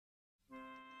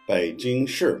Beijing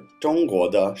是中国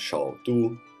的首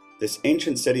都. This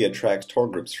ancient city attracts tour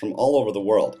groups from all over the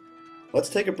world. Let's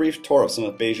take a brief tour of some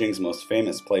of Beijing's most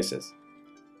famous places.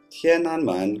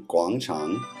 Tiananmen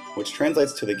Guangchang, which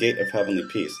translates to the Gate of Heavenly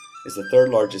Peace, is the third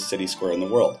largest city square in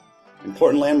the world.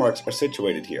 Important landmarks are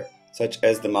situated here, such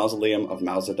as the mausoleum of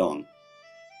Mao Zedong.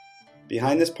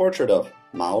 Behind this portrait of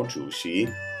Mao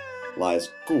Zhuxi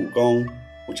lies Gugong,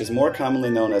 which is more commonly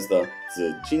known as the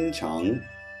Zijinchang.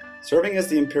 Serving as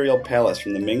the imperial palace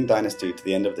from the Ming dynasty to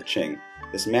the end of the Qing,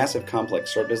 this massive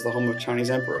complex served as the home of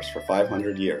Chinese emperors for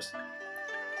 500 years.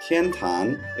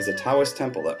 Tiantan is a Taoist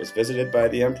temple that was visited by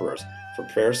the emperors for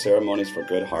prayer ceremonies for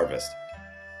good harvest.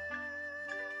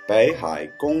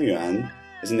 Beihai Gongyuan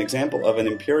is an example of an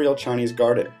imperial Chinese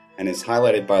garden and is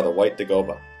highlighted by the white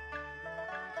dagoba.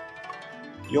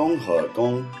 Yonghe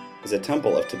Gong is a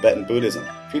temple of Tibetan Buddhism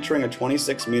featuring a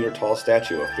 26-meter tall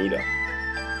statue of Buddha.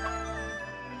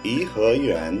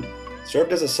 Yiheyuan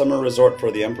served as a summer resort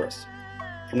for the empress.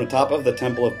 From the top of the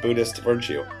Temple of Buddhist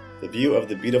Virtue, the view of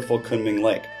the beautiful Kunming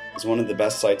Lake is one of the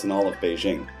best sights in all of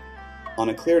Beijing. On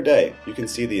a clear day, you can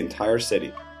see the entire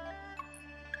city.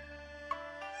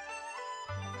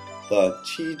 The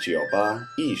Qijioba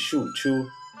Yishu Chu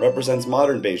represents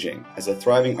modern Beijing, as a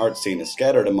thriving art scene is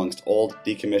scattered amongst old,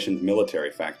 decommissioned military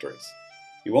factories.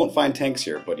 You won't find tanks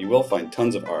here, but you will find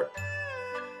tons of art.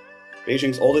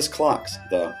 Beijing's oldest clocks,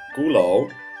 the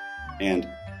Gulou and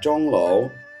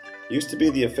Zhonglou, used to be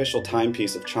the official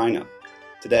timepiece of China.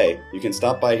 Today, you can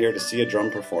stop by here to see a drum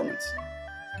performance.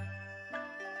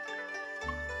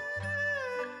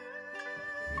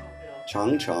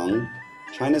 Changcheng,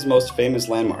 China's most famous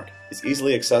landmark, is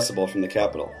easily accessible from the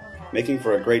capital, making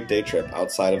for a great day trip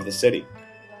outside of the city.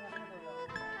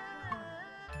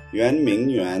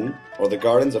 Yuanmingyuan, or the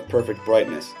Gardens of Perfect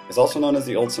Brightness, is also known as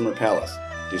the Old Summer Palace,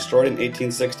 destroyed in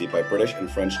 1860 by British and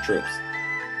French troops.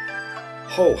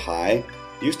 Hohai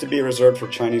used to be reserved for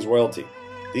Chinese royalty.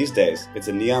 These days, it's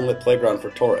a neon-lit playground for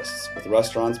tourists, with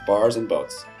restaurants, bars, and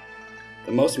boats.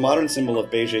 The most modern symbol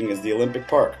of Beijing is the Olympic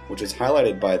Park, which is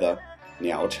highlighted by the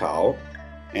Niao Chao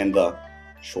and the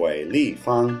Shui Li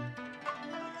Fang.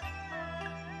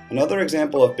 Another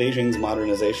example of Beijing's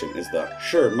modernization is the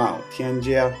Shimao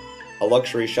Tianjie, a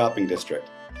luxury shopping district,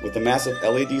 with a massive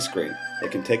LED screen that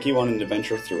can take you on an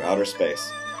adventure through outer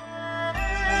space.